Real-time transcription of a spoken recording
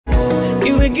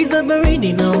Iwe giza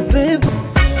baridi na upepo,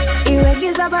 iwe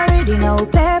giza baridi na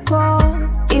upepo,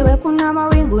 iwe kuna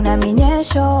mawingu na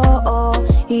minyesho.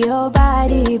 Your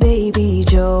body baby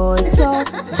joto,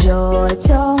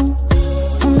 joto.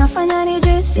 Unafanya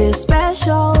nijisi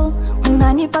special,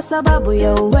 unanipa sababu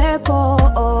ya uwepo.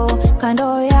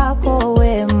 Kando yako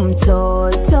we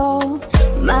mtoto,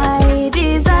 my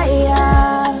desire.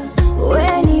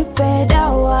 We nipe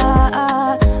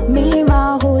dawa,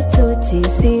 mima hututi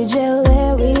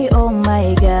sijelewi, oh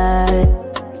my god.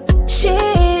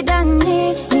 Shida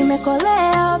ni,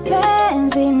 nimekolea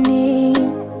penzini.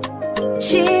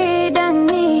 Shida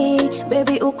ni,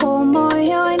 baby uko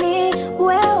moyoni,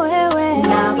 wewewe.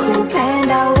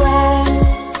 Nakupenda we,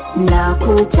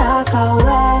 nakutaka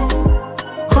we,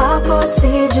 kwako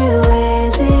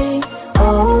sijiwezi,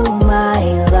 oh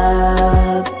my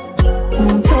love.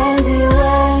 Mpenzi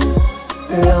we,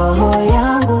 roho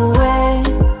yangu we,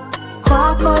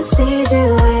 kwako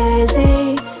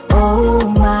sijiwezi, oh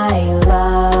my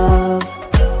love.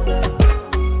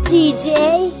 DJ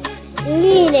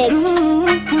Linex.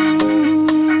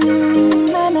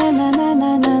 Na na na na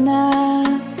na na na.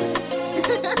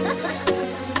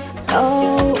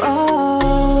 Oh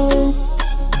oh.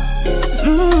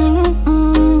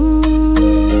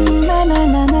 Na na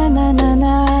na na na na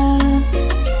na.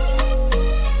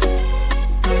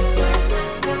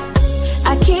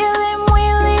 Akili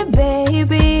mwili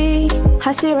baby,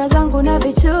 hasira zangu na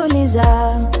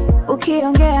vituliza.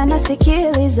 Ukiongea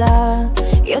nasikiliza,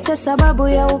 yote sababu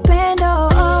ya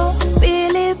upendo.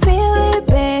 Pili pili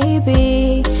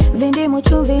baby, vindimu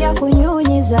chumvi ya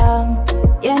kunyunyiza,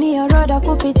 yani oroda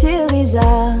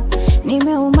kupitiliza.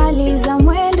 Nimeumaliza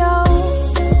mwendo,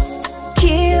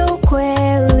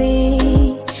 kiukweli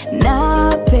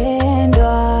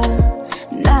napendwa,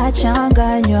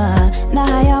 nachanganywa na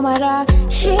haya mara.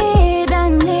 Shida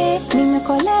ni,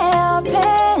 nimekolea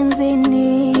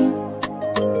penzini.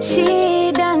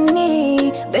 Shida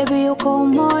ni, baby uko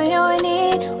moyoni,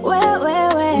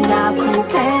 wewewe.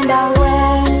 Nakupenda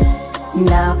we,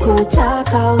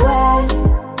 nakutaka we,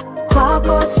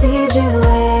 kwako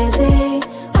sijiwezi,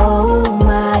 oh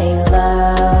my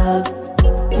love.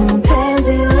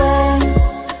 Mpenzi we,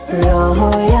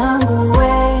 roho yangu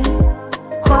we,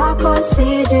 kwako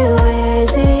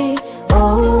sijiwezi,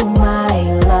 oh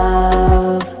my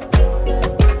love.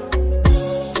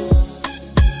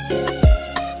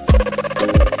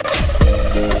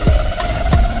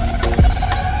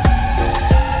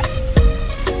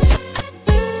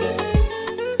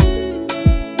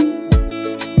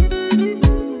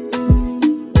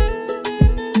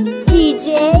 DJ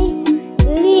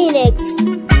Linex.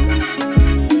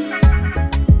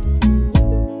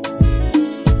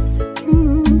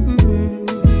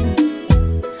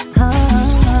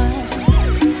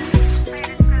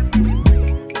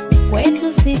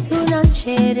 kwetu si tuna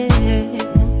sherehe,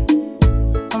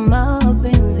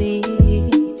 mapenzi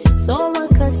so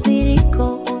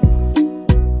makasiriko.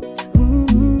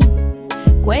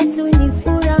 Kwetu ni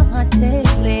furaha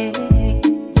tele,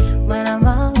 mana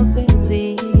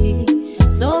mapenzi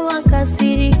so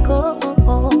makasiriko.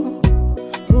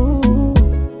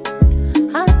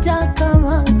 Hata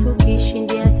kama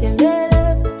tukishindia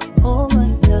tembele, oh my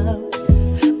love.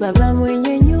 Baba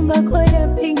mwenye nyumba kwa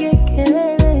yapige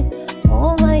kelele,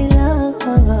 oh my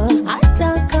love.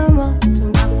 Hata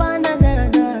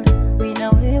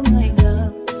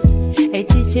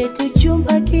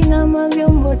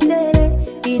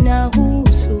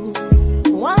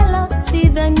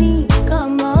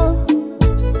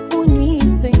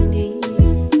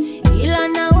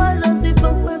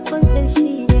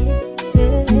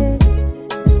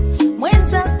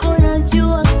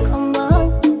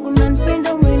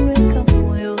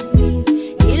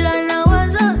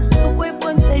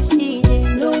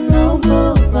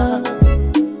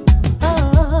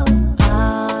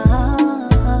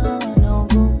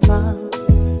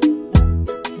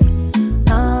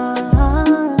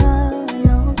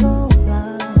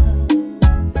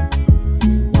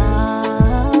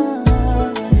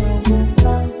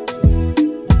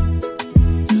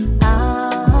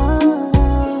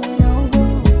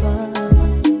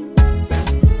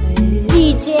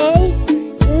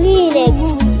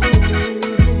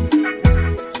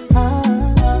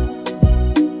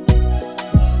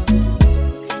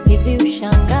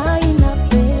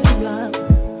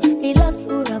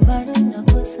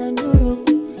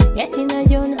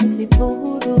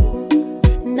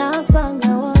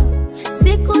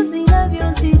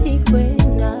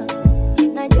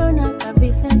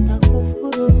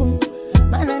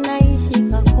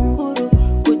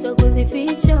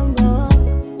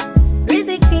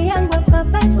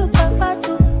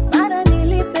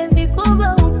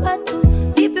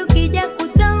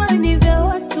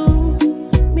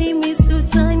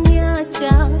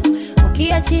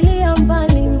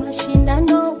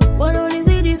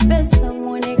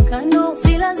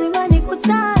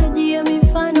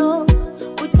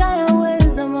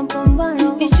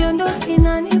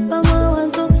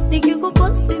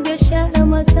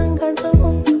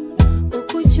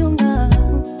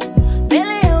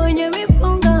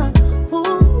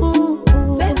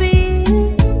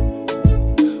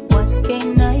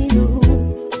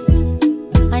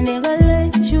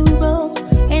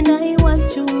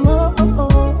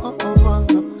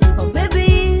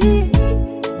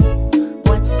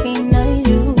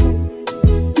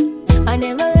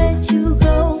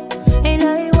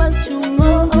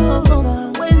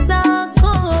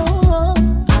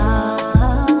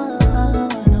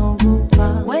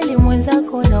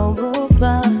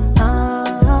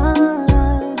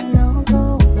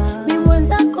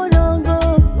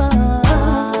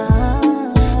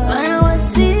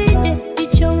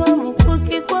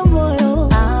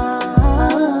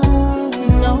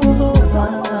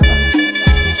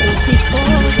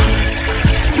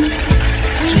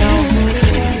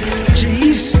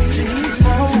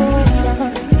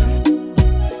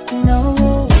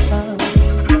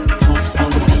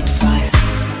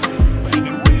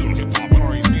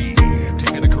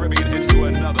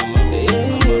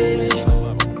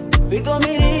call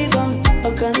me Rayvann,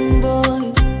 a gun boy.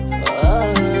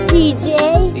 DJ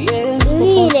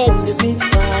Linex.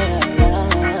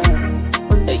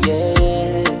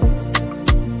 Yeah.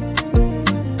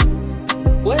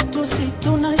 Wetu si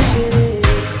tunasherehe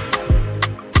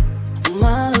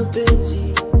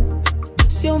mapenzi,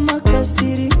 sio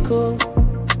makasiriko.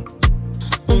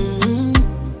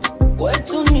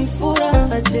 Wetu ni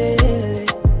furaha tele,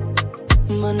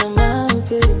 mana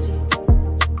mapenzi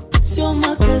sio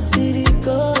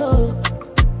makasiriko.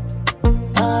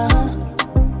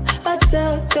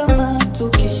 Hata kama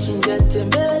tukishinda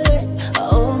tembele,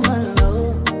 oh my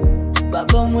lord,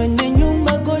 baba mwenye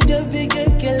nyumba goja pige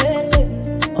kelele,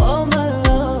 oh my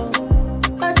lord.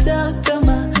 Hata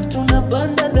kama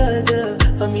tunapanda dada,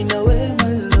 amina we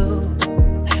my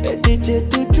lord. Edite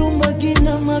tuchumba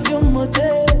kina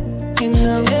mavyomote,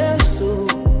 kina Yesu.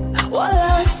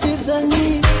 Wala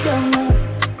sizani kama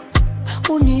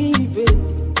unipendi,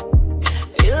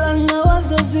 ila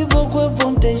nawaza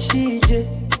usipokwepo mtaishije.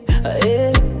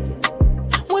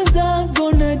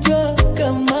 Mwenzangu najua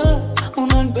kama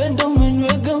unanipenda,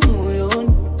 umeniweka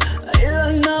moyoni,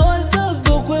 ila nawaza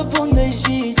usipokwepo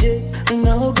mtaishije.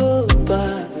 Naogopa,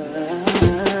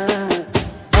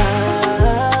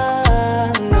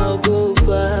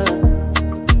 naogopa,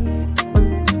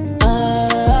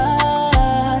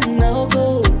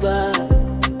 naogopa,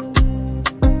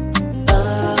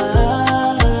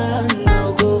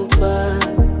 naogopa,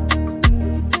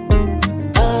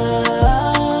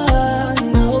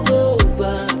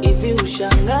 naogopa. Hivi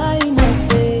ushangai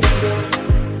napenda,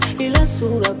 ila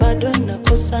sura bado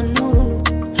inakosa nuru,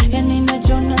 yani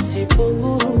najiona sipo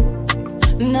huru.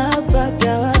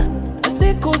 Napagawa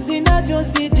siku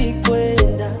zinavyozidi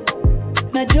kwenda,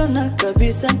 najiona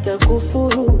kabisa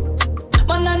nitakufuru,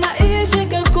 mana naishi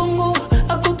kakungu,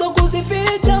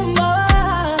 hakutokuzificha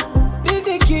mbaya.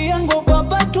 Riziki yangu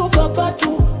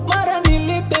papatu, mara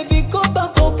nilipe vikoba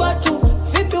kopatu.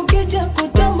 Vipi ukija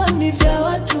kutamani vya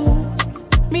watu,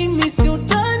 mimi si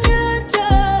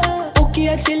utaniacha.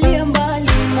 Ukiachilia mbali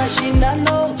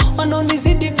mashindano,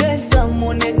 wanaonizidi pesa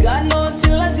mwonekano, si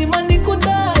lazima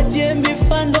nikutaje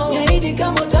mifano. Yaidi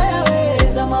kama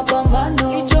utayaweza mapambano,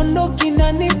 hicho ndo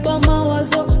kinanipa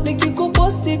mawazo.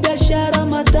 Nikikuposti biashara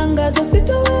matangazo,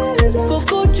 sitaweza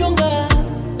kukuchunga,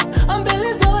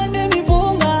 ambeleza wende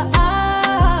mipunga.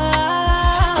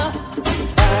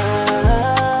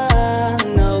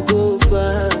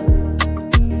 Naogopa,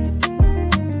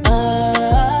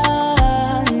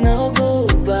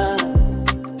 naogopa,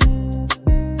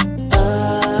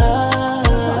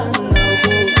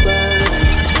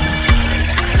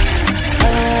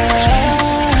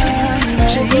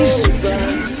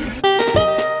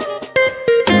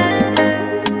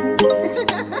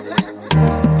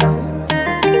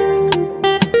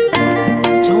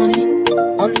 Tony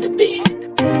on the beat.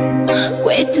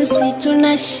 Kwetu si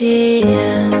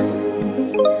tunashare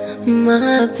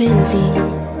mapenzi,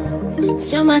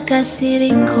 sio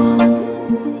makasiriko.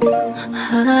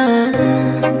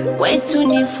 Kwetu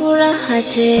ni furaha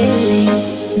tele,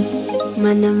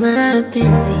 mana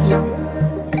mapenzi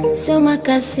sio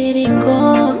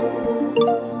makasiriko.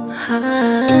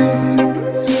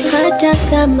 Hata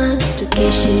kama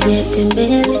tukishindia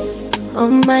tembele, oh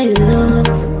my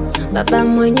love, baba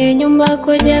mwenye nyumba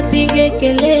koja pige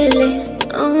kelele,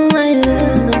 oh my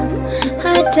love.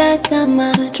 Hata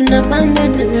kama tunapanda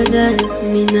daladala,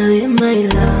 mimi nawe my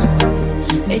love.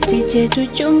 Eti chetu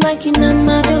chumba kina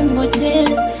mavyombo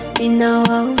tele,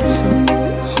 inawahusu.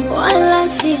 Wala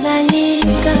sidhani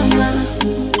kama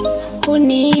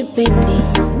unipendi,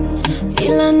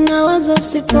 ila nawaza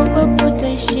usipokwepo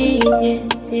utaishije.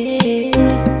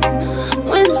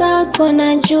 Mwenzako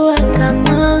najua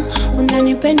kama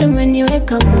unanipenda,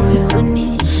 umeniweka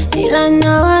moyoni, ila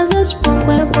nawaza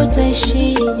usipokwepo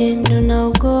utaishije. Ndo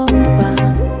naogopa,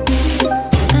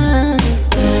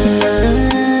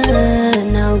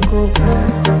 naogopa,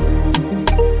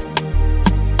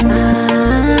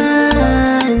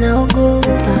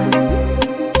 naogopa,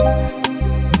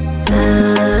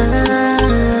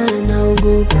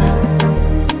 naogopa,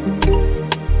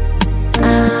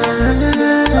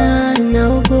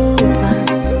 naogopa.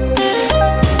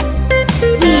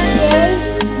 DJ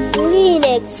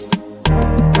Linex.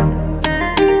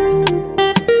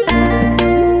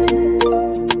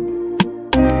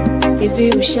 Hivi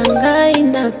ushangai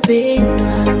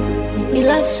napendwa,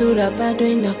 ila sura bado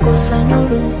inakosa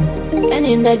nuru,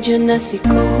 yani najiona siko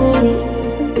huru.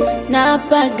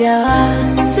 Napagawa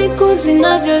siku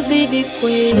zinavyozidi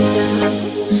kwenda,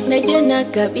 najiona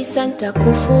kabisa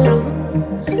nitakufuru,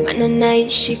 mana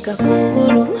naishi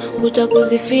kakunguru,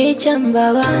 kutokuzificha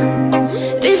mbawa.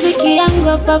 riziki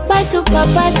yangu papatu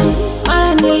papatu,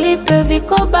 mara nilipe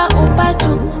vikoba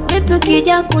upatu, vipi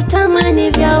kija kutamani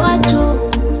vya watu,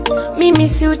 mimi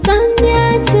si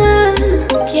utaniacha.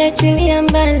 Kiachilia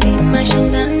mbali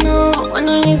mashindano,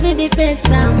 wanonizidi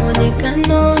pesa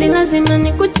mwonekano, si lazima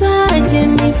nikutaje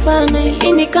mifano,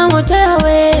 ili kama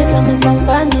utaweza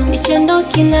mpambano, hicho ndo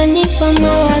kinanipa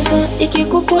mawazo,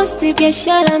 ikikuposti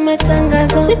biashara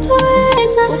matangazo,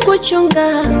 sitaweza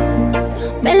kukuchunga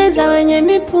mbele za wenye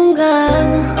mipunga.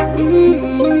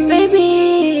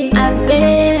 Baby, I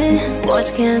bet,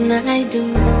 what can I do?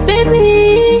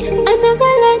 Baby, I'm not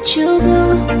gonna let you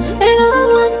go, and I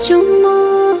want you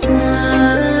more.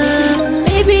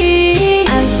 Baby, I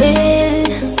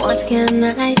bet, what can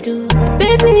I do?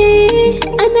 Baby,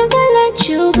 I'm not gonna let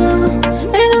you go,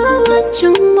 and I want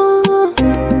you more.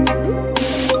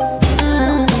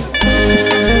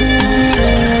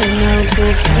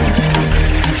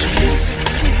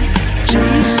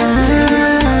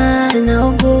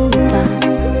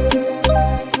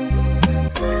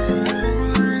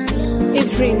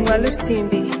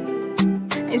 Simbi,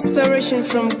 inspiration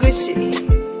from Gucci.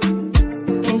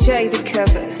 Enjoy the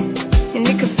cover. And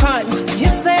you can part. You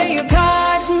say you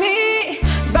got me,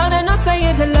 but I know say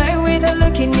you to lie with a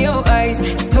look in your eyes.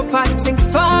 Stop acting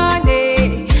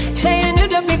funny. Say you knew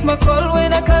to pick my call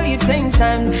when I call you 10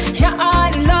 times. Yeah,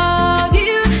 I love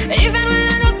you, even when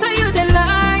I don't say you the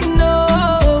lie. No,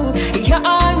 yeah,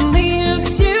 I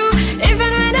miss you,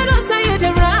 even when I don't say you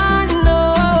the run.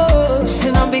 No,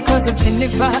 she not because of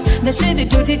Jennifer. Now she the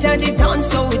dirty daddy dance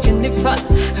so with Jennifer.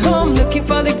 Oh, I'm looking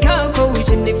for the girl go with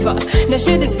Jennifer. Now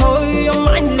she the spoil your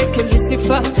mind like a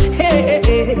Lucifer. Hey,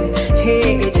 hey,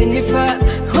 hey, Jennifer.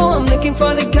 Oh, I'm looking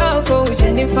for the girl go with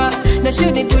Jennifer. Now she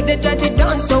the do the daddy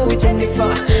dance so with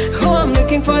Jennifer. Oh, I'm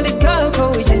looking for the girl go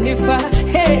with Jennifer.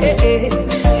 Hey, hey, hey,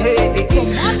 hey.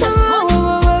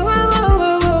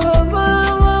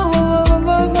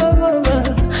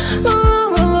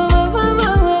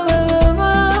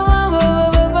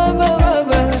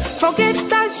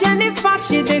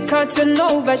 She the cotton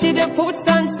over, she the put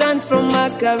sun from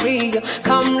Margarita.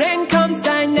 Come rain, come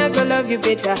shine, I go love you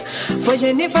better. For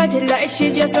Jennifer delight,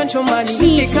 she just want your money.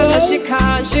 Because she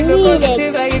can't, she go cause a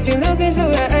fever. If you look into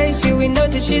her eyes, she will know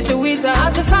that she's a wizard.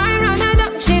 Out to find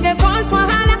another, she the boss for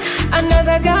Hannah.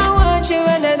 Another girl wants you,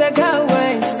 another girl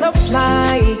wants. Stop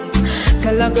flying,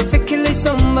 girl, I go feel like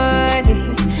somebody.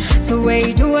 The way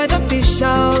you do it, I feel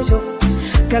shout.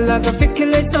 Girl, I go feel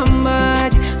like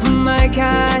somebody. Oh my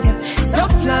God,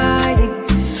 stop lying.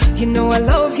 You know I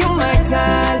love you, my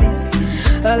darling.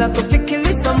 All I could feel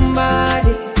is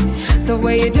somebody. The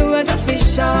way you do it,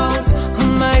 officials. Oh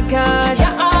my God,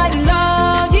 yeah, I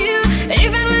love you,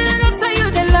 even when I don't say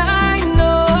you the line.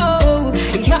 No,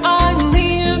 yeah, I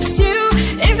miss you,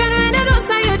 even when I don't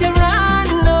say you the run.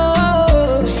 No,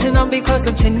 she not because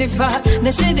of Jennifer.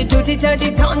 Now she the dirty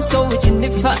daddy dance so with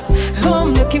Jennifer. Oh,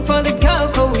 I'm looking for the girl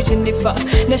go with Jennifer.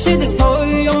 Now she the spoil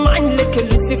your mind like a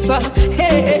Lucifer.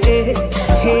 Hey, hey, hey,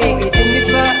 hey,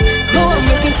 Jennifer. Oh, I'm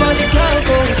looking for the girl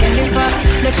go with Jennifer.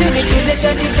 Now she the do the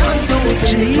dirty dance so with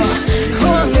Jennifer. Oh,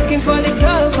 I'm looking for the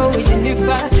girl go with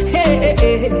Jennifer. Hey, hey,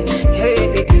 hey,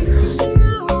 hey.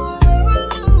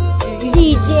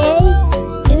 DJ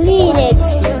Linex.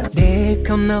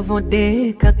 Deka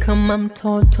mnavodeka kama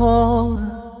mtoto.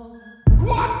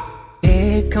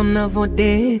 Deka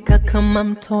mnavodeka kama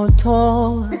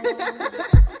mtoto.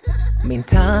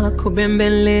 Minta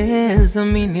kubembeleza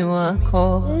mini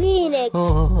wako. Linex.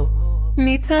 Oh,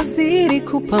 nitazidi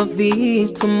kupa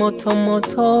vitu moto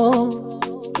moto.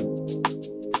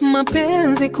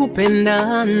 Mapenzi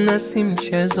kupendana si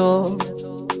mchezo.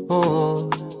 Oh,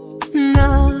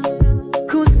 na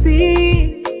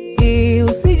kusi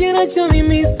usije nacho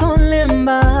mimi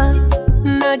solemba.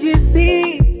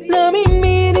 Najisi na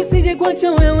mimi nisije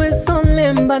kwacha wewe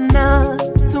solemba. Na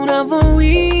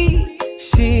tunavoishi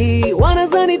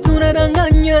wanazani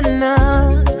tunadanganyana.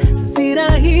 Si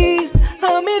rahisi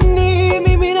amini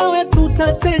mimi nawe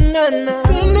tutatengana.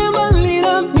 Sinema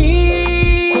lina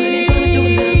mimi, kwani bado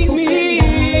nakupenda.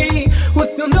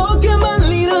 Usiondoke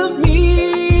mbali na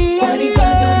mimi, kwani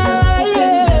bado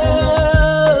nakupenda.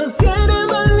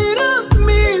 Sinema lina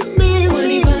mimi,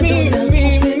 kwani bado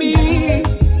nakupenda.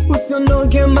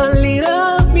 Usiondoke mbali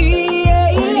na mimi,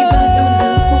 kwani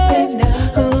bado nakupenda.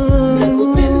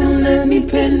 Nakupenda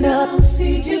unanipenda,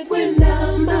 usije kwenda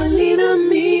mbali na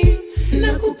mimi.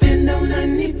 Nakupenda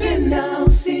unanipenda,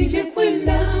 usije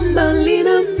kwenda mbali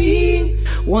na mimi.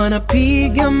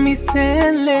 Wanapiga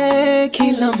misele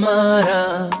kila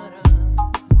mara,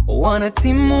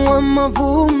 wanatimua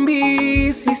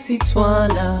mavumbi sisi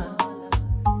twala,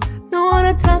 na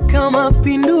wanataka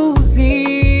mapinduzi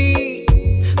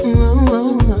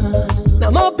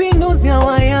ya mapinduzi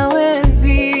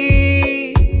hawayawezi.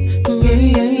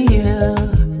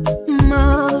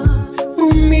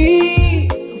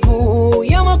 Maumivu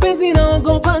ya mapenzi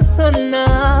naogopa sana,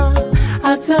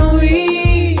 hata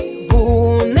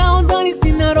wivu naozani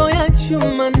sina roho ya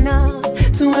chuma na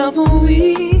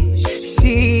tunavyoishi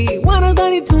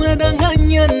wanadhani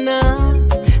tunadanganyana.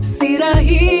 Si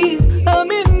rahisi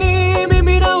amini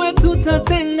mimi nawe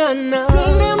tutatengana.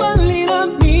 Sina mali na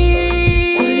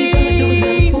mimi,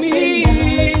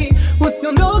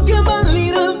 usiondoke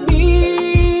mbali na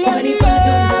mimi, kwani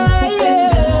bado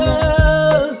nakupenda.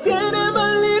 Sina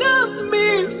mali na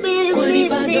mimi, kwani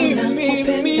bado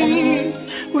nakupenda.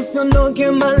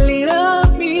 Usiondoke mbali na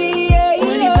mimi,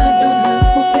 kwani bado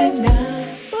nakupenda.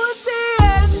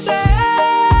 Usiende,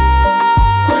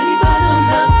 kwani bado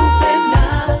nakupenda.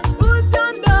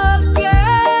 Usiondoke,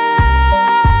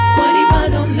 kwani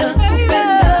bado nakupenda.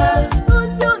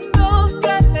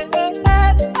 Usiondoke,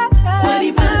 kwani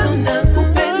bado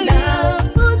nakupenda.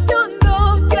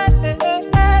 Usiondoke,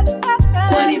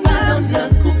 kwani bado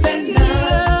nakupenda.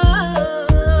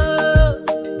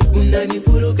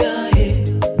 Unanivuruga,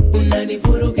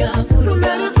 unanivuruga,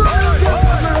 vuruga.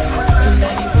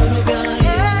 Unanivuruga,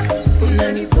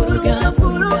 unanivuruga,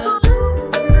 vuruga.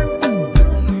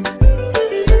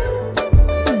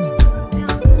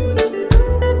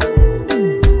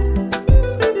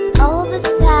 All the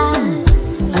stars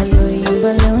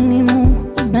alioiumba leo ni Mungu,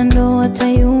 na ndo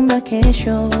ataiumba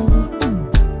kesho.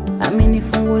 Amini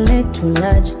fungu letu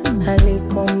laja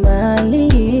haliko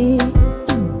mbali.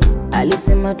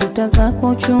 Alisema tutazaa kwa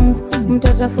uchungu,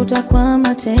 mtatafuta kwa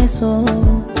mateso.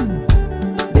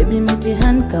 Baby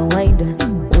mitihani kawaida,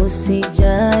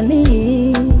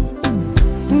 usijali.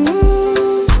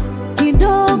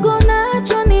 Kidogo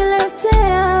nacho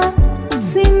niletea,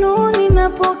 sinuni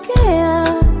napokea.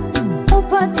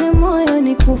 Upate moyo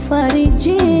ni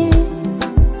kufariji,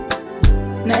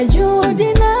 na juhudi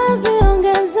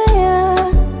naziongezea.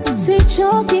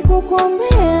 Sichoki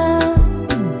kukuombea,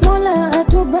 Mola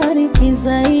atubariki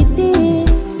zaidi.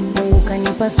 Mungu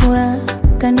kanipa sura,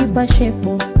 kanipa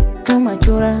shepu,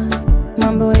 tumachura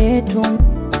mambo yetu.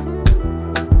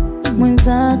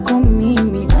 Mwenzako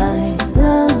mimi I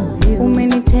love you.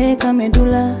 Umeniteka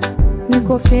medula,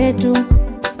 niko fyetu.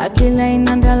 Akila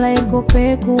inandala iko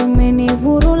peku,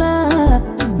 umenivurula.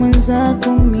 Mwenzako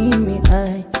mimi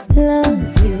I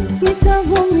love you.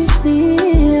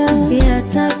 Nitavumilia,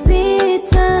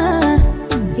 yatapita,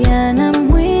 yana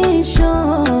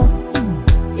mwisho.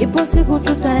 Ipo siku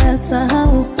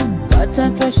tutayasahau,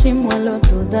 watatuheshimu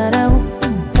walotudharau.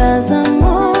 Kaza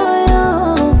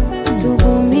moyo,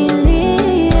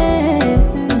 tuvumilie.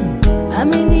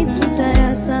 Amini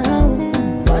tutayasahau,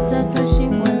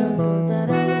 watatuheshimu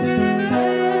walotudharau.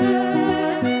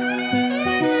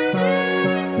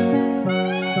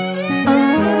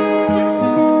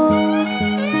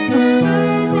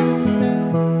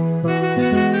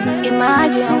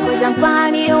 Imagine uko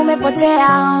jangwani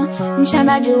umepotea,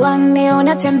 mchana juani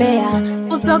unatembea.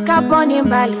 Utokapo ni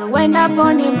mbali,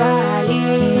 uendapo ni mbali.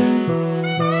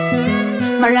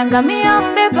 Marangamia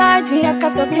mbebaji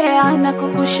akatokea, na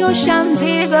kukushusha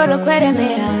mzigo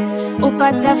rokueremea.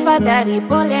 Upata fadhari,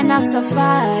 pole na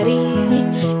safari.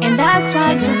 And that's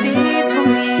what you did to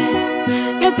me.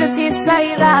 Yote tisa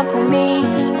ila 10.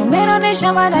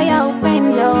 Umeonesha maana ya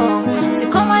upendo, si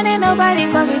kwa maneno bali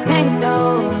kwa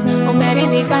vitendo.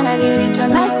 Umeridhika na nilicho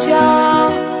nacho,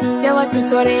 leo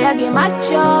watutoreage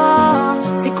macho.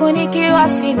 Siku nikiwa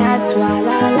sina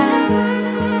twalala,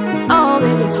 oh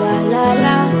baby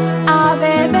twalala. Ah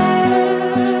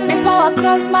baby, before I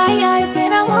cross my eyes,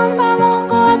 mina mwamba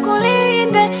Mungu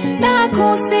akulinde na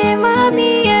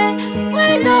kusimamie.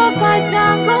 Wendo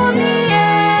pachangu mie,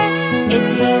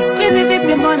 eti squeeze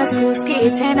vipi mbona sikusikii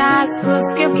tena.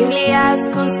 Sikusikii ukilia,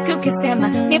 sikusikii ukisema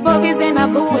nipo bize na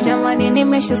buu, jamani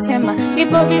nimeshasema.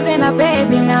 Nipo bize na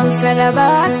baby na msalaba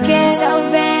wake.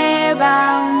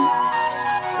 Taubeba,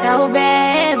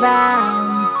 taubeba,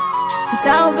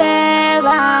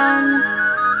 taubeba,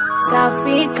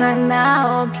 tafika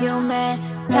nao kiume.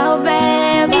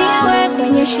 Taubeba, iwe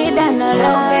kwenye shida na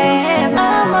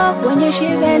raha, ama kwenye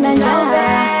shida na njaa.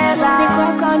 Ni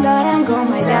kwako ndo rangu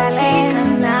tafika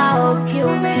nao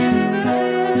kiume.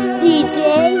 DJ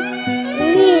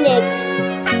Linex.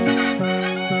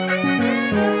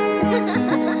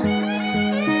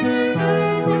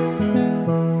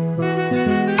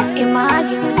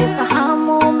 Imagine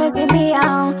ujifahamu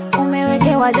umezibia,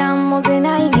 umewekewa damu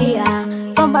zinaingia.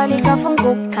 Bomba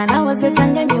likafunguka na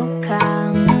wazetanganyuka.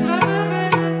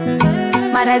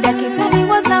 Mara daktari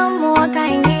wa zamu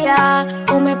akaingia,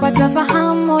 umepata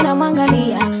fahamu na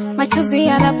mwangalia, machozi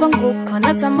yanapanguka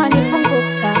natamani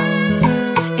funguka.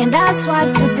 And that's what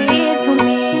you did to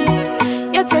me.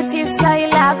 Yote tisa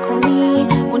ila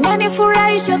 10,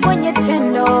 unanifurahisha kwenye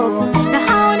tendo na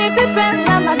haunipi penzi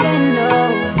na magendo.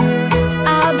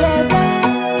 Ah baby,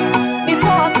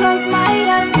 before I close my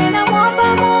eyes,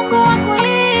 ninamwomba Mungu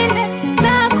akulinde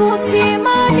na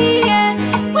kusimamie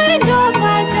wendo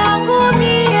pachangu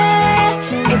mie.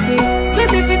 Eti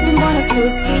squeeze vipi mbona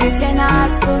sikusikii tena,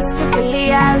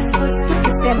 sikusikilia,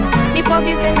 sikusikisema. Nipo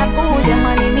busy na kuja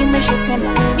mani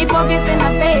nimeshasema, nipo busy na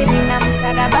baby na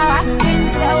msalaba wake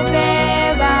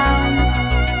nitaubeba,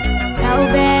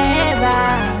 nitaubeba,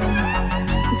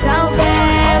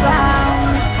 nitaubeba,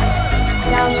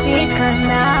 nitaupika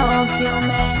nao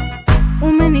kiume.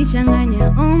 Umenichanganya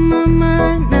oh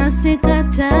mama na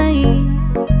sikatai,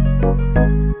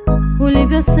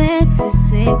 ulivyo sexy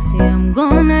sexy I'm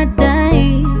gonna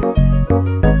die.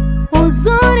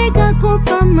 Uzuri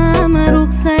kakupa mama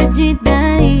ruksa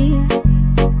jidai,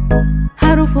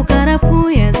 harufu karafu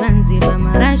ya Zanzibar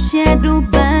marashi ya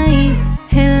Dubai.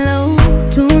 Hello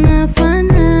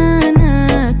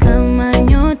tunafanana kama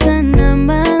nyota na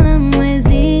mbala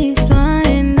mwezi,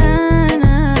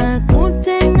 twaendana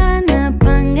kutengana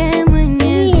pange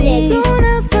Mwenyezi.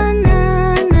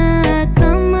 Tunafanana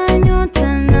kama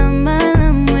nyota na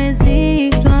mbala mwezi,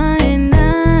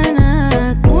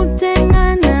 twaendana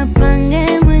kutengana pange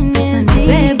Mwenyezi.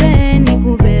 Bebe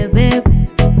nikubebe,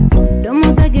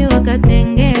 domo zake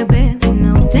wakatengebe,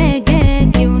 unautege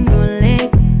kiunole,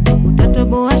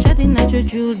 utatoboa shati na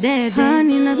chuchu dede.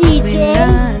 Hani na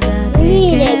kupenda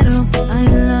Linex. I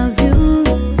love you,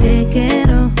 te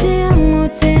quiero, te amo,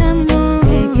 te amo,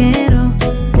 te quiero,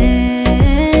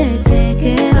 te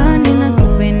quiero. Hani na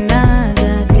kupenda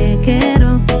te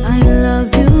quiero, I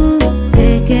love you,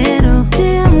 te quiero,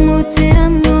 te amo, te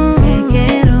amo, te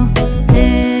quiero, te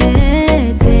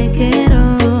quiero.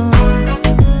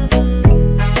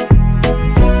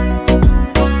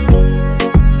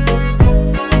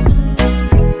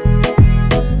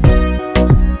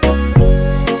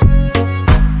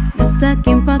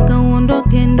 Nastaki mpaka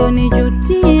uondoke ndo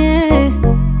nijutie,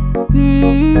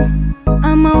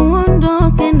 ama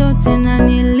uondoke ndo tena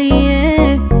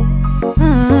nilie.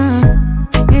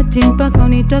 Eti mpaka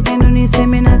unitoke ndo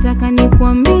niseme nataka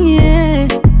nikuambie,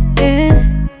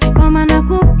 kama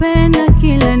nakupenda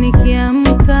kila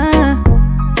nikiamka.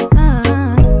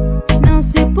 Na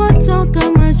usipotoka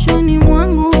machoni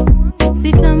mwangu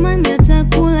sitamani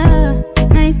atakula,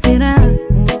 na isira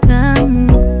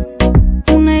utamu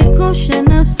unaikosha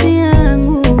nafsi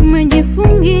yangu,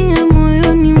 umejifungia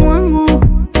moyoni mwangu,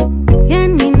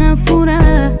 yani na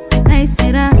furaha. Na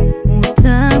isira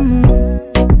utamu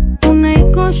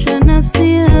unaikosha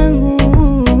nafsi yangu.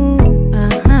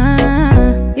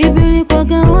 Hivi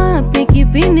ulikuwaga wapi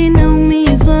kipindi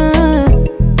naumizwa?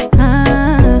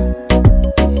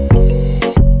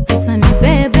 Sasa ni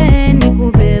bebe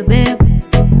nikubebe,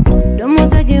 domo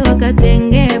zake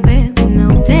wakatengebe,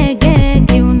 unautege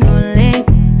kiunole,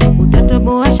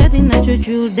 utatoboa shati na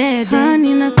chuchu dede.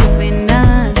 Hani na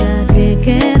kupenda te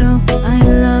quiero, I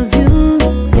love you,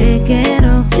 te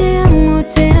quiero, te amo,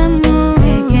 te amo,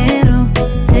 te quiero,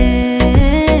 te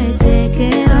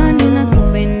quiero. Hani na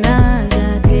kupenda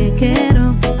te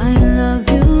quiero, I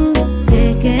love you,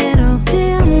 te quiero,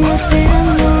 te amo, te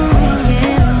amo,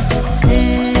 te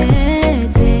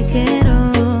quiero.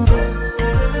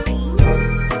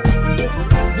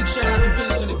 Big shout out to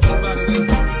Phyllis on the beat,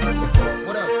 by the way.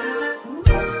 What up?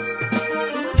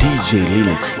 DJ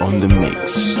Linex on the mix.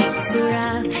 Sura,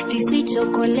 tisi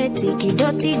chokoleti,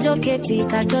 kidoti joketi,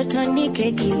 katoto ni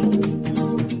keki.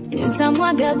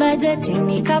 Nitamwaga bajeti,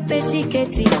 nikape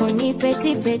tiketi, kunipe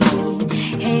tipeti.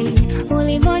 Hey,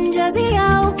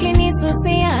 ulivonjazia,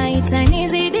 ukinisusia,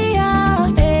 itanizidia.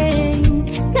 Hey,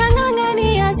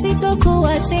 nang'ang'ania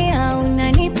sitokuachia,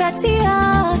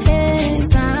 unanipatia. Hey,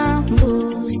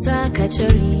 sambusa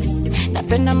kachori,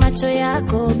 napenda macho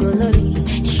yako gololi.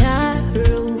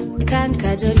 Sharukan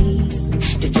kajoli,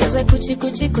 tucheze kuchi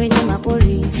kuchi kwenye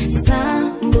mapori.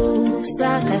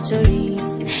 Sambusa kachori,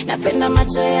 napenda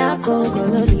macho yako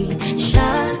gololi.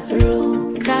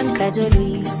 Sharukan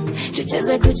kajoli,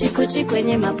 tucheze kuchi kuchi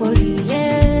kwenye mapori.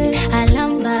 Yeah,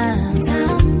 alamba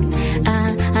tam,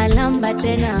 alamba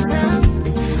tena tam.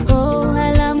 Oh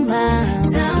alamba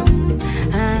tam,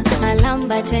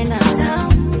 alamba tena tam.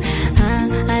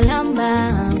 Alamba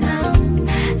tam,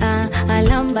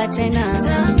 alamba tena.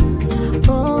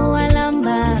 Oh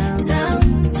alamba tam,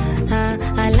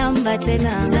 alamba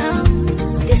tena.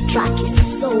 This track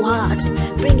is so hot.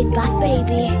 Bring it back,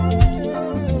 baby.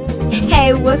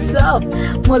 Hey, what's up?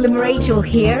 Rachel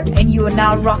here, and you are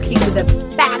now rocking with the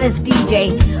baddest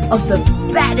DJ of the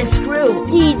baddest crew,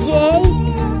 DJ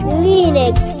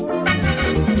Linex.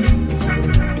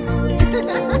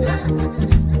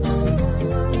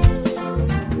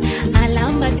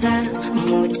 Alambata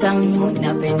mutamu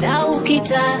napenda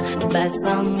ukita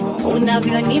basamu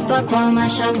unavyonipa kwa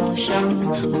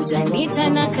mashamushamu ujanita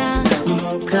naka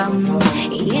mukamu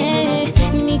yeah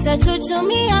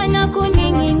nitachuchumia na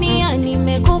kuninginia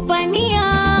nimekupania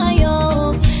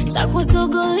yo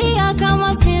takusugulia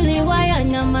kama stili waya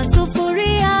na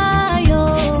masufuria yo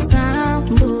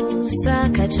sambusa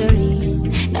kachori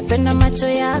napenda macho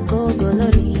yako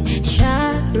golori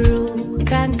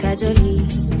sharukan kajoli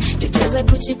tucheze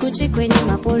kuchi kuchi kwenye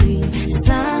mapori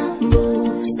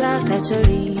sambusa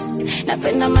kachori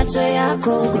napenda macho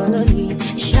yako gololi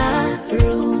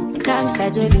sharukan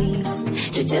kajoli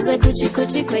tucheze kuchi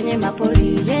kuchi kwenye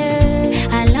mapori yeah.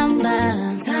 Alamba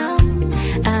tam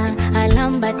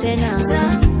alamba tena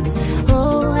tam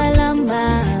oh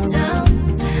alamba tam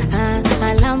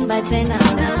alamba tena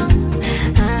tam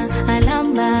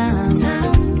alamba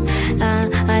tam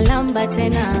alamba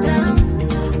tena tam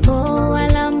oh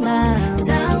alamba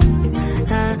tam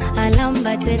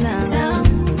alamba tena tam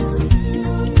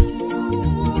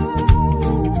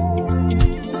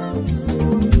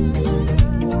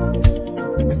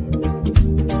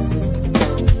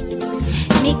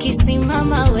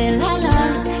nikisimama welala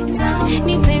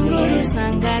nipe nguru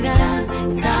sangara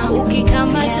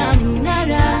ukikamata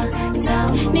mnara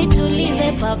nitulize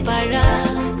papara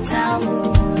tamu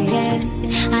yeah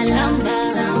alamba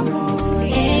tamu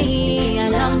yeah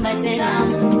alamba tena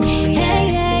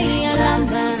yeah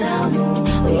alamba tamu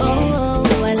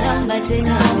oh alamba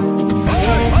tena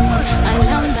yeah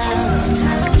alamba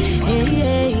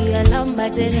yeah alamba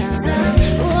tena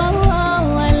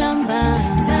oh alamba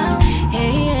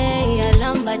hey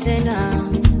alamba tena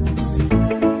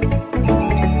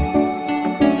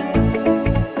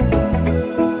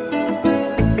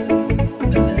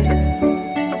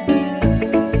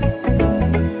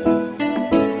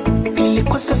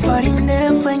Ilikuwa safari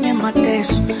ndefu yenye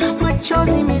mateso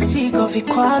machozi mizigo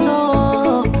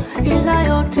vikwazo ila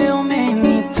yote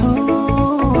umenitua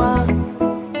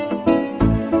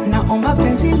naomba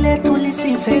penzi letu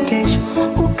lisife kesho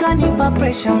ukanipa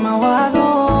presha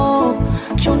mawazo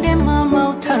chunde mama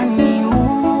utaniua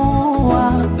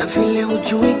na vile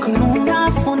hujui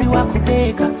kununa fundi wa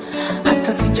kudeka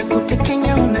hata sija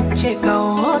kutekenya unacheka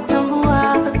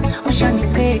tambua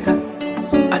ushaniteka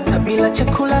hata bila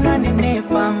chakula na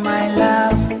nenepa my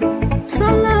love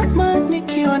salama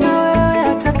nikiwa na wewe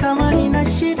hata kama nina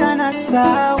shida na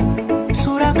sau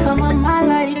sura kama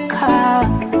malaika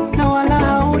na wala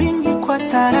hauringi kwa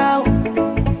tarau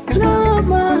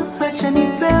lama acha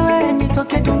nipewe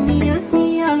nitoke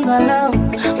duniani angalau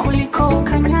kuliko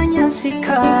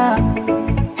ukanyanyasika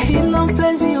hilo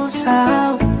mpenzi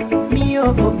usahau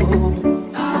mio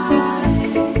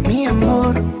mi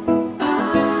amor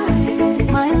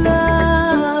my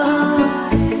love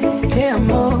te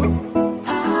amo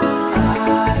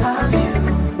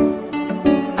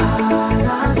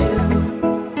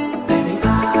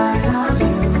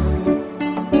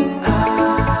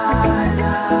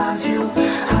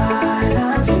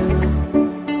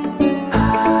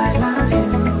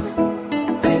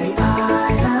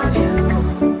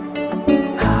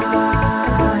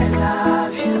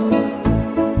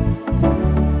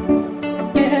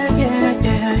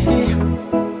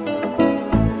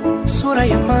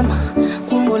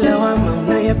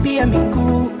pia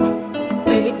miguu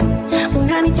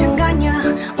unanichanganya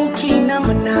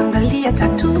ukiinama naangalia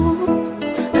tatu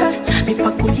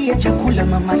nipakulie chakula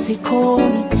mama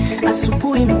sikoni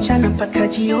asubuhi mchana mpaka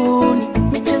jioni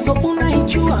michezo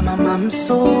unaijua mama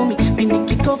msomi pini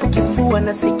kitovu kifua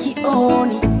na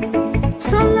sikioni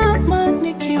salama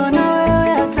nikiwa na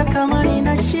wewe hata kama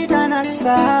nina shida na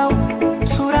sau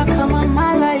sura kama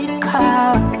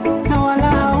malaika na wala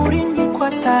hauringi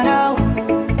kwa tarau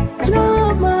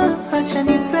acha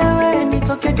nipewe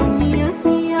nitoke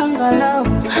duniani angalau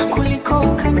kuliko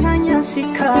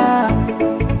ukanyanyasika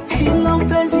hilo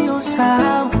mpenzi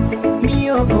usahau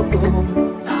mio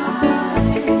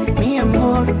mi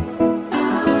amor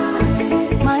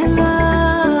my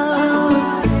love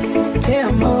te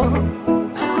amo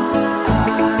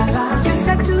yes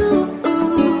I do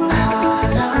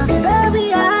baby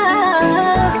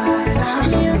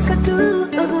yes I do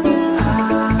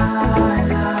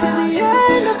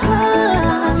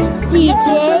DJ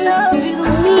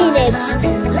Linex.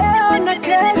 Leona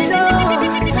Kesho.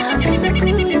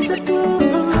 Yes I do,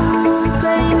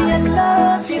 baby I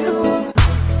love you.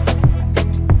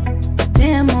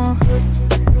 Demo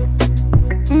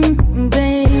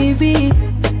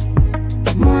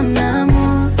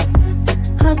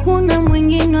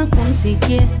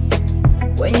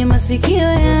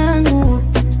masikio yangu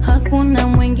hakuna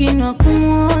mwingine wa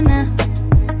kumuona,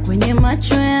 kwenye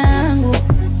macho yangu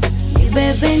ni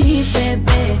bebe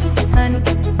hani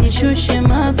nishushe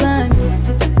mabani,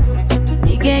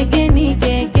 nigege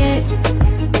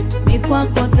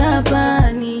mikwako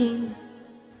tabani.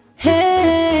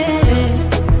 Hey,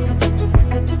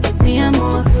 mi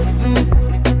amor,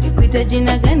 nikuita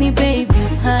jina gani baby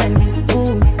honey,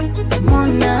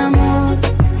 mon amor.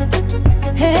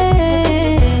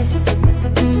 Hey,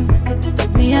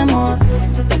 mi amor,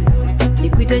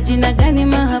 nikuita jina gani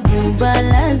mahabuba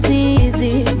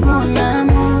lazizi, mon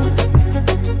amor.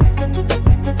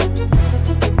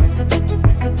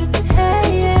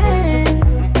 Hey, yeah.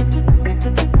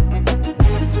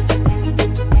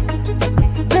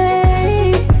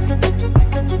 Babe,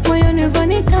 moyoni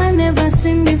vonika never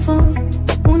seen before,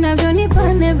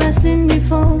 unavyonipa never seen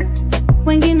before,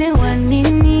 wengine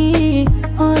wanini,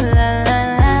 oh la la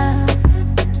la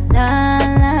la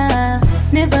la,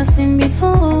 never seen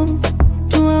before,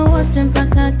 tuwe wote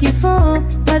mpaka kifo,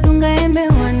 badunga embe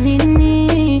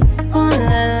wanini, oh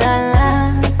la la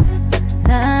la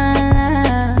la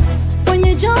la,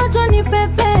 kwenye joto ni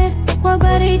pepe, kwa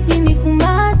baridi ni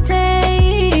kumbate,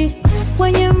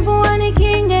 kwenye mvua ni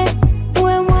kinge,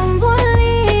 uwe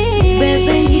mwamvuli.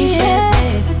 Bebe ni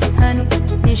bebe, hani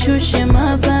nishushe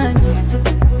mabani,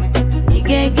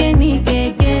 nigege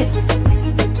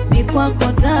mikwako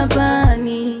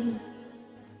tabani.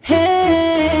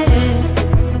 Hey,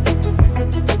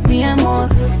 mi amor,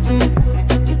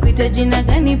 nikuita jina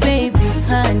gani baby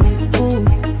honey,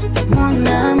 mon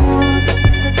amor.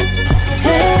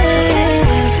 Hey,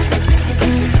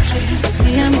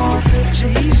 mi amor,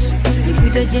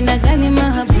 nikuita jina gani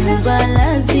mahabuba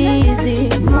lazizi,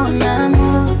 mon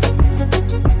amor.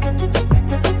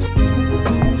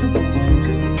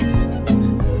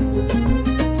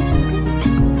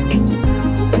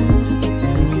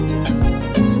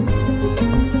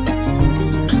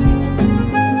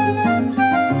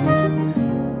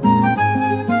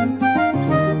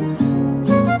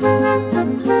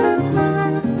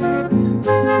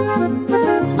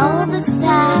 All the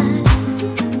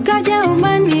stars Kaja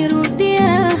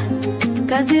umanirudia,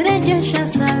 kazirejesha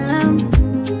salamu,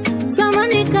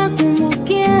 zamani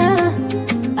kakumbukia,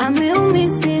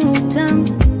 ameumisi utamu,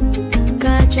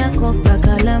 kachako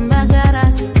pakalamba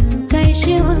garasi,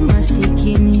 kaishiwa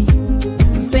masikini,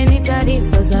 mpeni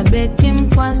taarifa za beti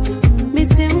mkwasi,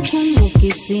 misi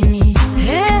mkumbuki sini.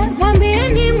 Hey,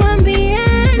 mwambieni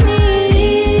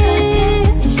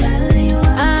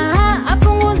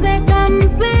apunguze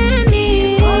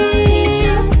kampeni.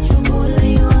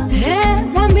 Hey,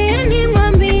 mwambieni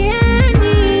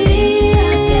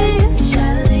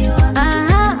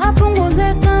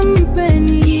apunguze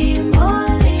kampeni.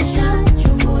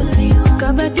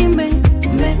 Kabaki mbe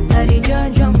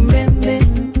harijojo mbe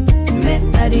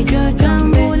harijojo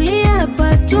kambulia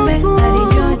patupu,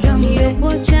 harijojo mbe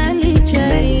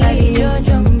chali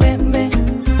harijojo mbe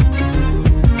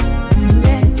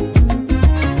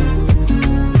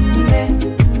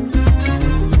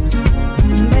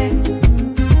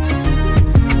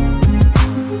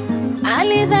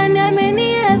alidhani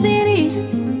ameniadhiri,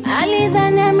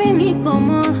 alidhani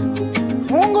amenikomoa,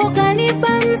 Mungu kanipa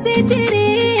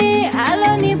msitiri,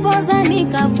 alonipoza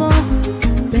nikapo,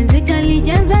 penzi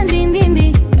kalijaza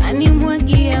ndindindi,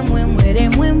 kanimwagia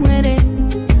mwemwere,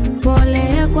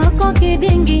 polea kwako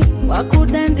kidingi,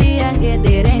 wakudandia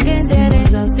ngedere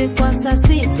za usiku wa saa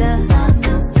 6,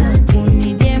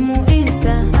 unidemu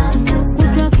insta,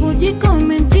 kutwa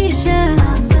kujikomentisha,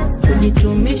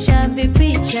 kujitumisha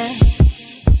vipicha.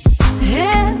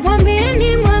 Hey,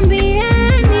 mwambieni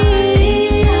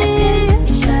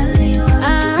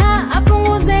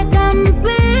apunguze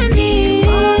kampeni.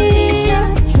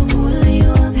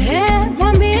 Hey,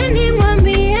 mwambieni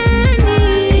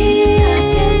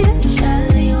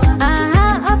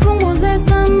apunguze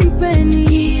kampeni.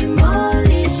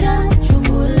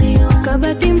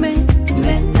 Kabaki mbe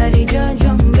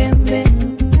harijojo mbe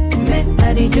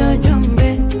harijojo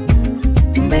mbe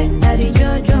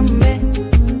harijojo mbe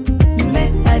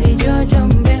harijojo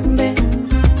mbe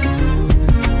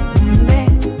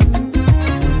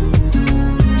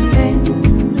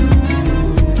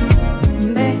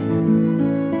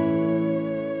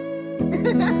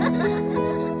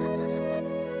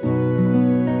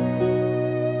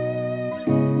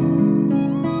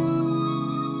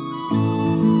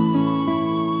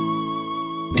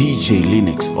DJ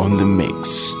Linex on the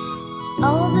mix.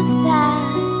 all the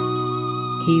stars.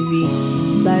 Hivi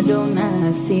bado na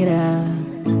hasira,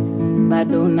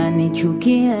 bado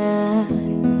unanichukia,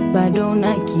 bado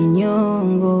una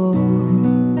kinyongo,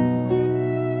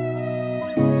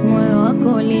 moyo wako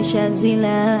lako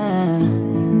lishazila,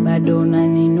 bado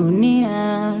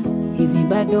unaninunia, hivi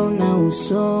bado na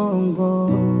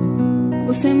usongo.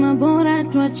 Kusema bora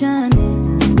tuachane,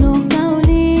 ndo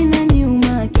kauli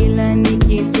inaniuma kila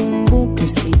nikikumbuka.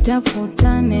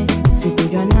 Tusitafutane,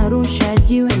 sikujua narusha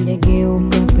jiwe ndege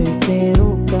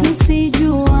ukapeperuka.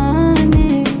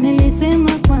 Tusijuane,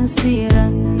 nilisema kwa hasira,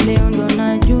 leo ndo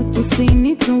najuta.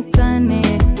 Usinitukane,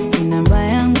 namba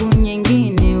yangu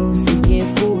nyingine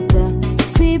usijefuta.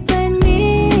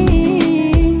 Sipendi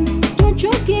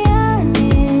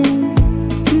tuchukiane,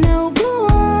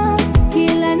 naugua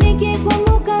kila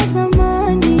nikikumbuka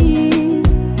zamani.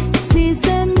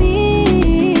 Sisemi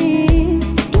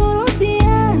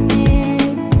turudiane,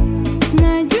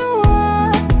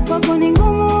 najua kwako ni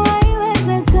ngumu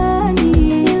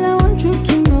haiwezekani, ila want you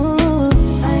to know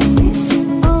I miss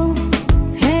you. Oh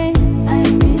hey,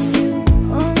 I miss you.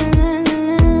 Oh na na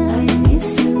na na, I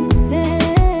miss you. Hey,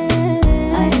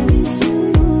 I miss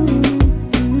you.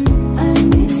 I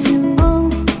miss you. Oh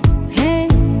hey,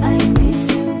 I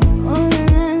miss you. Oh na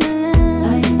na na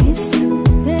na, I miss you.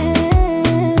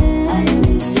 Hey, I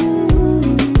miss you.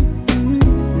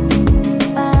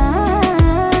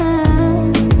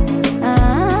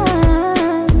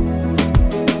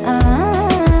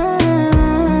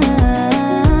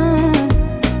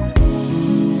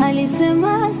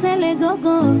 Alisema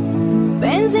selegogo,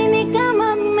 penzi ni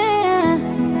kama mmea,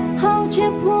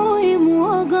 hauchepui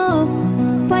muogo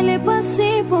pale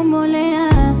pasipo mbolea.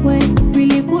 We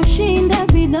vilikushinda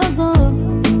vidogo,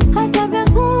 hata vya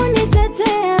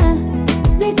kunitetea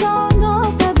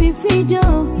vikaondoka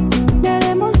vifijo,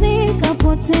 deremo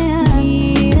zikapotea.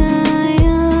 Njia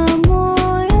ya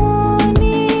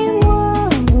moyoni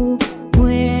mwangu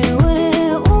wewe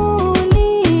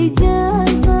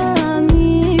ulijaza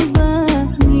miba,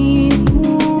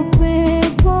 nikupe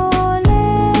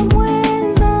pole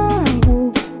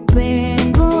mwenzangu,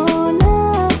 pengo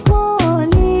lako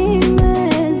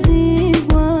limezibwa.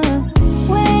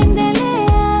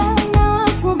 Wendelea na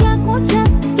wafuga kucha,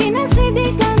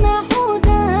 kinasidika na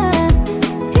huda,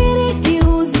 hiriki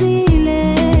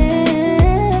uzile.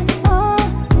 Oh,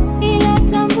 ila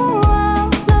tambua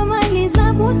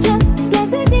utamaliza bucha,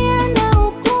 gazidiana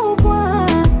ukubwa,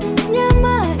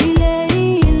 nyama ile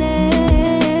ile.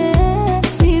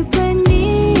 Sipendi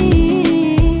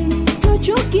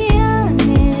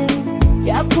tuchukiane,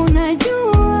 japo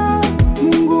najua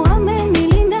Mungu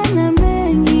amenilinda na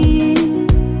mengi,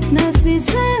 na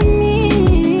sisemi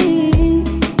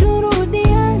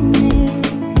turudiane,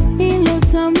 ilo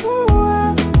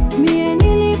tambua mie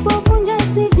nilipovunja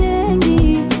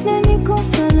sijengi, na niko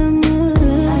salama.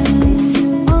 I miss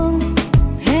you. Oh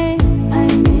hey, I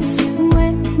miss you.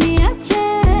 We niache,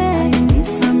 I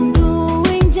miss you. I'm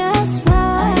doing just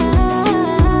fine.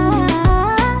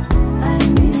 I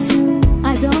miss you.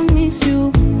 I don't miss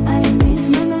you. I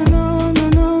miss you. No no no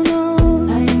no no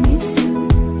no. I miss you.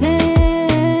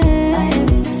 Hey, I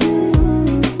miss you.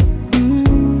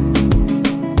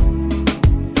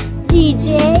 DJ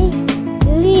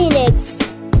Linex.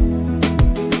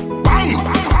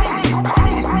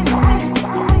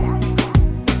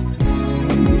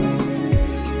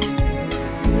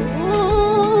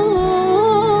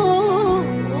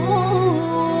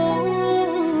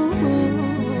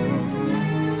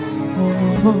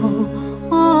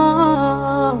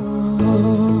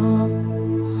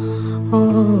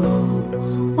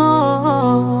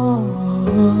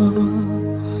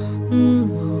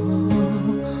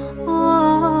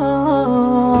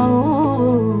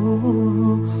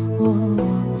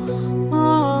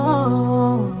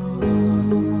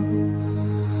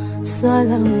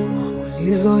 Salamu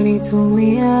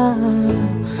ulizonitumia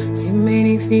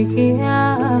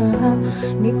zimenifikia,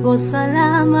 niko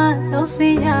salama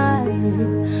tausijali.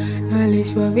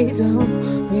 Nalishwa vitamu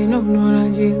vinono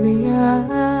najilia,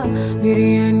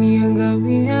 biriani ya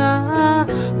ngamia,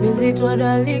 penzi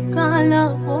twadalika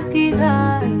na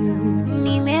ukidali.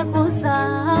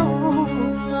 Nimekusahau,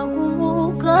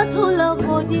 nakumbuka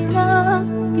tulakojina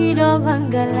kidogo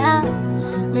angalau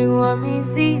migua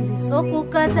mizizi, soku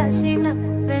kata shina,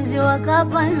 penzi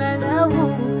wakapana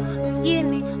dabu.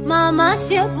 Mjini mama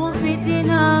shepu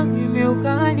fitina, mimi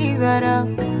ukanidharau.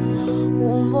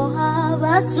 Umbo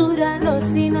haba sura ndo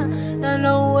sina, na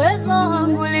ndo uwezo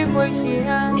wangu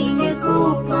lipoishia.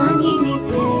 Ningekupa nini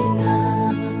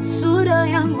tena, sura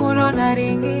yangu ndo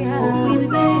naringia.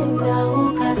 Ukipenda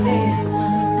ukasema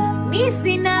mi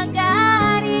sina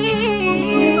gari,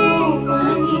 ningekupa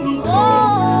nini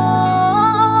tena.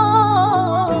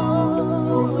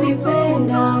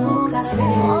 Ukipenda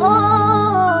ukasema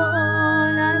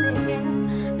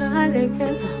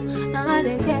nalekeza,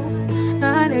 nalekeza,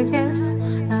 nalekeza,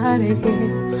 nalekeza.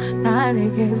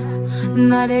 nadekezwa,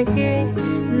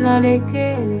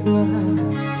 nadekezwa.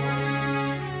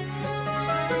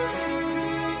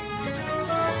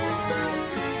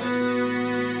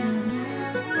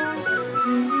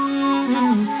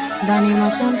 Ndani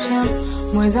machamcham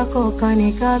mwenzako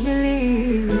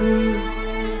kanikabili,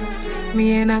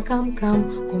 mie na kamkam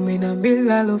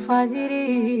 12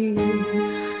 alfajiri.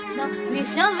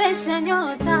 Nishamvesha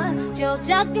nyota, cheo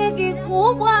chake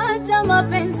kikubwa cha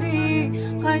mapenzi,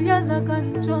 kanyaza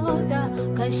kanchota,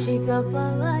 kashika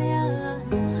pabaya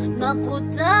na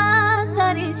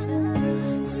kutadharisha.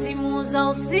 Simu za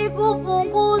usiku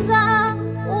punguza,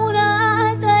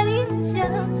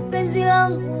 unahatarisha penzi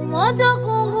langu moto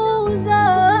kunguza.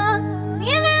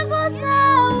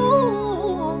 Nimekosau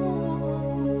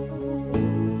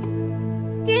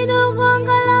kidogo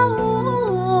angalau,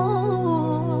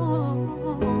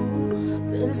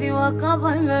 penzi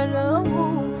wakabalala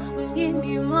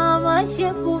mjini mama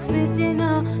shepu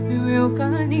fitina, mimi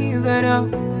ukanidhara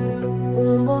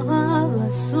umbo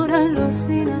haba sura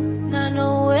losina, na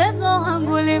no uwezo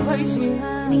wangu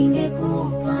libaishia.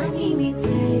 Ningekupa nini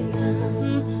tena,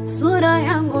 sura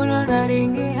yangu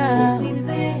naringia,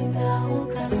 ukipenda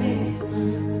ukasema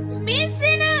mimi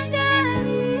sina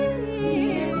gari.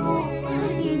 Ningekupa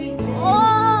nini tena,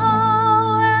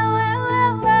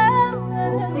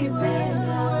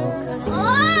 ukipenda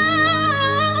ukasema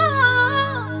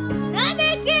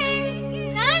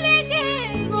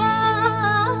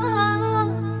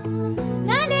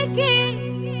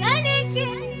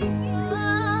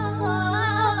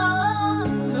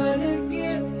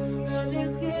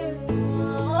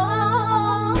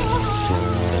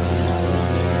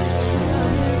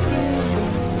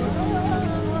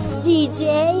DJ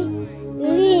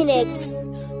Linex.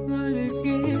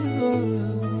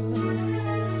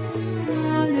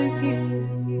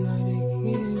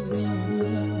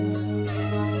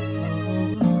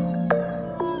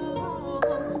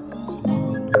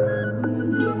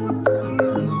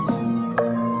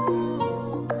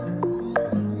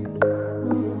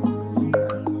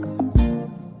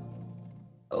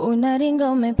 Unaringa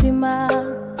umepima,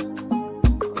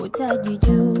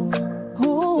 utajiju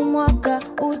huu mwaka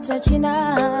utachina,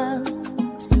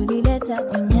 sulileta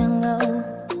unyang'au,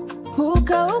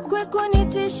 ukaukwe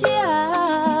kunitishia.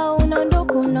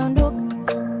 Unaondoka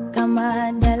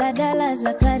kama daladala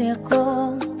za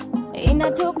Kariakoo,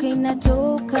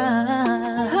 inatoka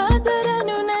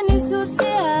hadharani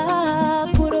unanisusia,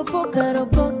 kuropoka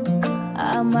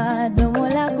ama domo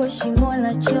lako shimo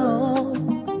la choo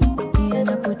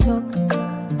yanakutoka.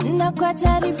 Na kwa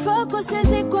taarifa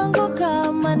kusiwezi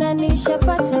kuanguka, maana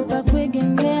nishapata pa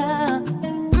kuegemea.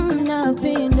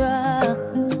 Mnapendwa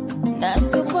na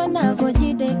supo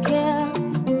navojidekea,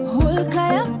 hulka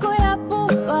yako ya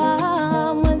pupa,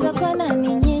 mwanza kwa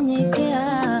naninyenyekea.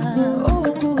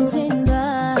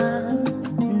 Ukutenda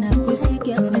na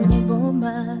kusikia kwenye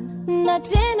bomba, na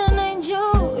tena na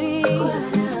enjoy,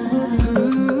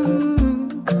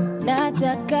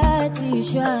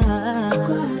 natakatishwa,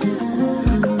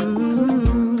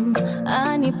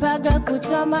 anipaga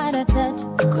kutoa mara 3,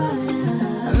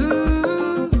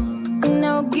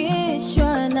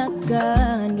 naogeshwa na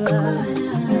kandwa,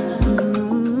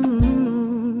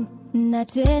 na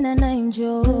tena na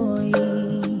enjoy.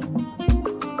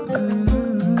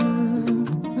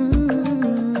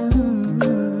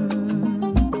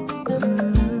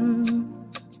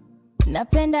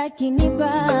 Napenda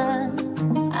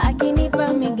akinipa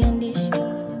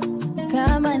migandisho,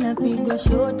 kama napigwa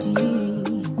shoti,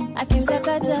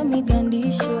 akisakata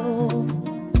migandisho.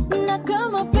 Na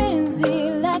kama penzi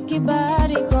la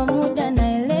kibari kwa muda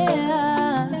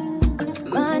naelea,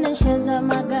 maana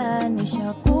shazamaga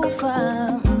nishakufa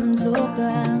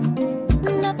mzoga.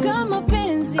 Na kama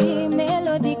penzi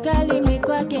melodi kali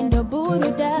mikwake ndo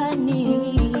burudani,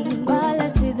 wala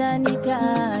sidhani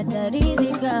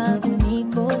kataridhika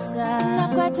kunikosa. Na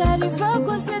kwa taarifa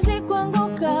kusiwezi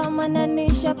kuanguka, maana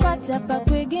nishapata pa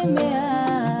kuegemea.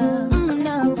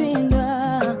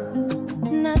 Mnapendwa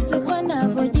na suko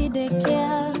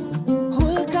navojidekea,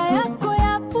 hulka yako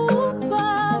ya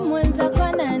pupa, mwenza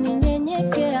kwa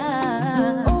naninyenyekea.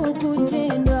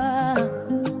 Ukutendwa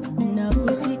na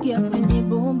kusikia kwenye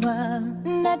bomba,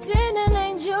 na tena na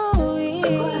enjoy,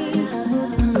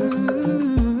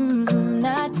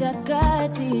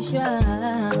 natakatishwa,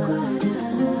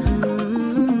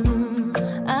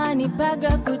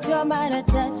 anipaga kutoa mara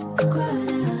 3,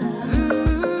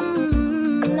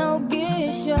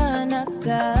 naogeshwa na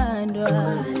kandwa,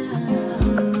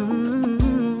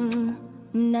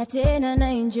 na tena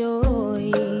na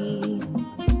enjoy.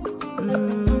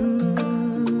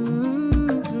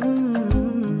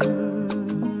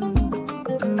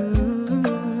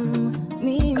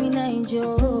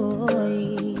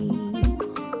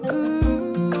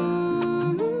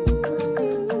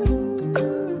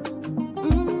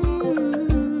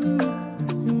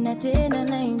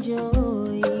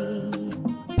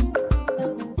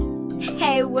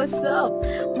 Hey, what's up?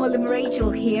 Molly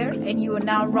Rachel here, and you are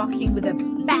now rocking with the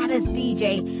baddest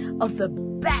DJ of the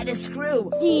baddest crew,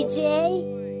 DJ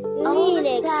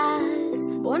Linex.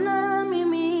 Mbona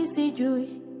mimi sijui,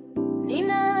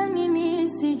 nina nini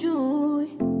sijui,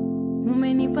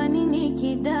 umenipa nini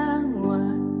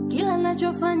kidawa, kila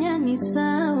nachofanya ni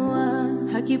sawa,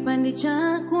 hakipandi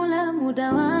chakula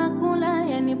muda wa kula,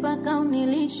 yani paka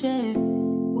unilishe,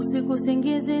 usiku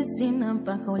singizi sina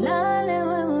mpaka ulale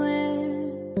wewe.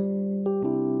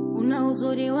 Una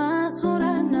uzuri wa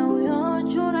sura na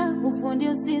uyochora, ufundi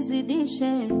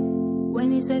usizidishe,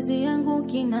 weni saizi yangu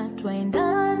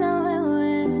kinatwaendana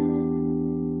wewe.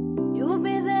 You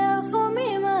be there for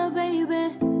me my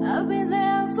baby, I'll be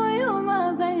there for you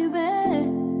my baby.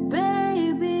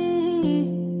 Baby,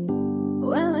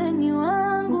 wewe ni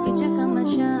wangu, kicheka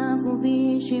mashavu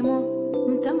vishimo,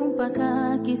 mtamu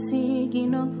mpaka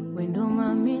kisigino, wendo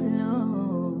mamilo,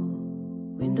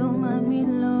 wendo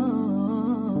mamilo.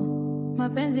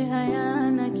 Mapenzi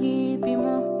hayana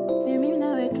kipimo, mimi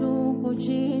nawe tu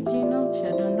kuchitino,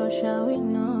 shadondosha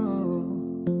wino,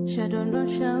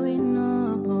 shadondosha wino.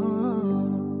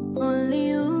 Only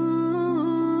you,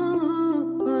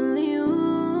 only you,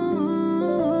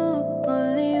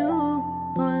 only you,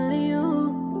 only you,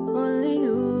 only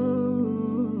you,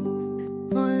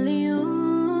 only you,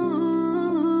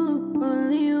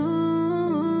 only you,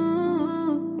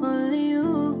 only you,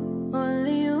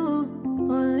 only you,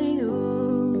 only you.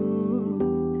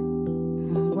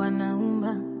 Mungu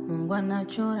anaumba, Mungu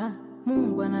anachora,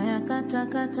 Mungu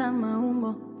anayakata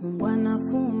maumbo, Mungu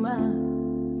anafumba,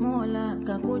 Mola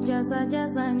kakujaza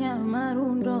jaza nyama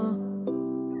rundo,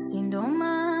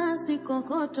 sindoma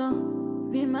sikokoto,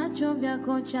 vimacho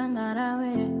vyako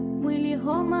changarawe, mwili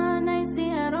homa na isi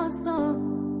ya rosto,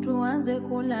 tuanze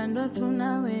kula ndo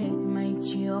tunawe,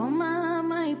 maichioma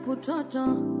maiputoto,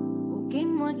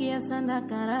 ukinmwagia sanda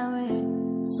karawe,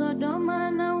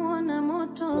 Sodoma na uona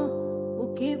moto,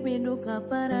 ukipiduka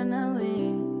para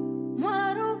nawe.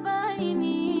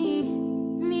 Mwarubaini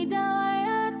ni dawa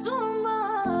ya tumbo,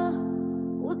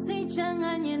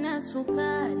 usichanganye na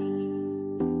sukari.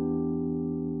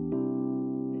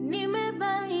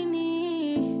 Nimebaini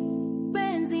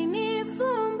penzi ni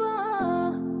fumbo,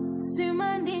 si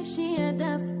maandishi ya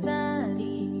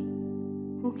daftari.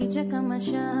 Ukicheka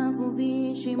mashavu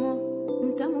vishimo,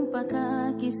 mtamu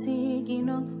mpaka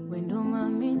kisigino, wendo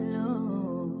mamilo,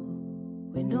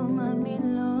 wendo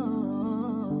mamilo.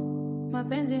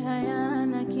 Mapenzi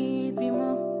hayana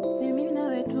kipimo, mimi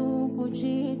nawe tu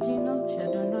kuchitino,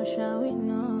 shadondosha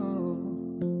wino,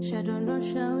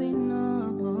 shadondosha wino.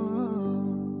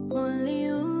 Only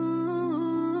you,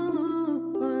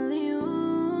 only you,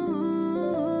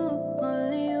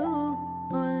 only you,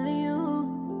 only you,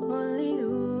 only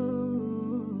you,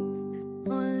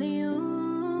 only you,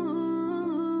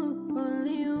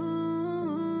 only you,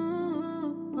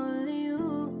 only you,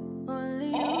 only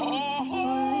you.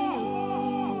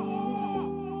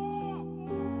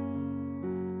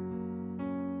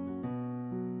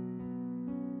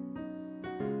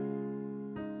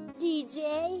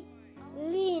 DJ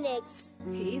Linex.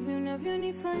 Hivi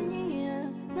unavyonifanyia,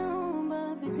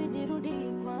 naomba visijirudi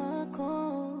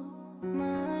kwako,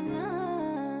 maana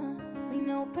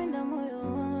ninaupenda moyo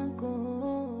wako.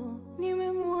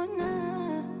 Nimemuona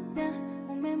da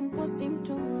umemposti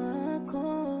mtu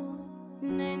wako,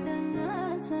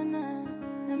 naendana sana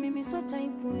na mimi so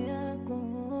type yako.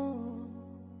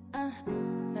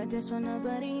 Nateswa na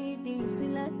baridi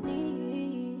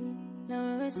silali, na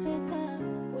wewe seka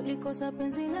ulikosa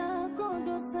penzi lako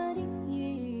dosari.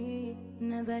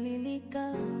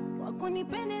 Nadhalilika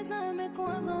wakunipendeza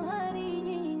amekuwa dhohari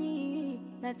nyinyi,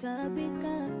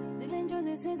 natabika zile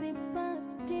njozi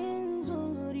sizipati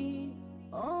nzuri.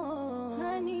 Oh,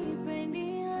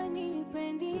 hanipendi,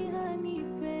 hanipendi,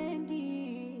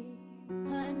 hanipendi,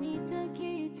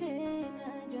 hanitaki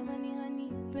tena jamani,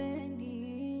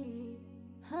 hanipendi,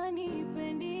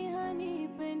 hanipendi,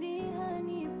 hanipendi,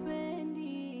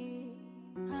 hanipendi,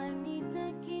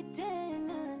 hanitaki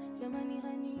tena jamani,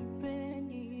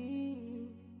 hanipendi.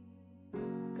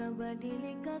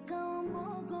 Kabadilika kawa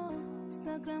mbogo,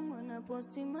 Instagram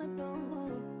wanaposti madongo,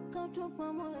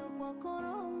 kautupa moyo kwa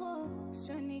korongo,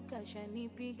 sio nikasha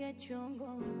nipiga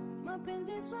chongo.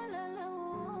 Mapenzi swala la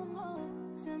uongo,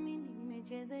 sami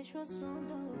nimechezeshwa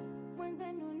sondo,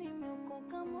 mwenzenu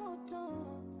nimeokoka moto,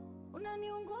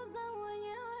 unaniunguza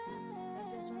mwenyewe.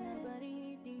 Nateswa na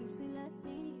baridi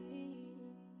silali,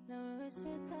 na wewe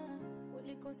seka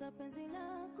ulikosa penzi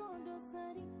lako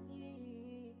dosari.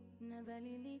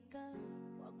 Nadhalilika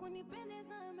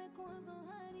wakunipendeza amekuwa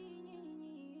dhohari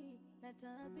nyinyi,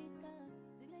 natabika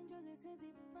zile njozi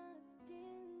sizipati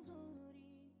nzuri.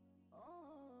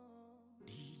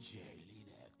 DJ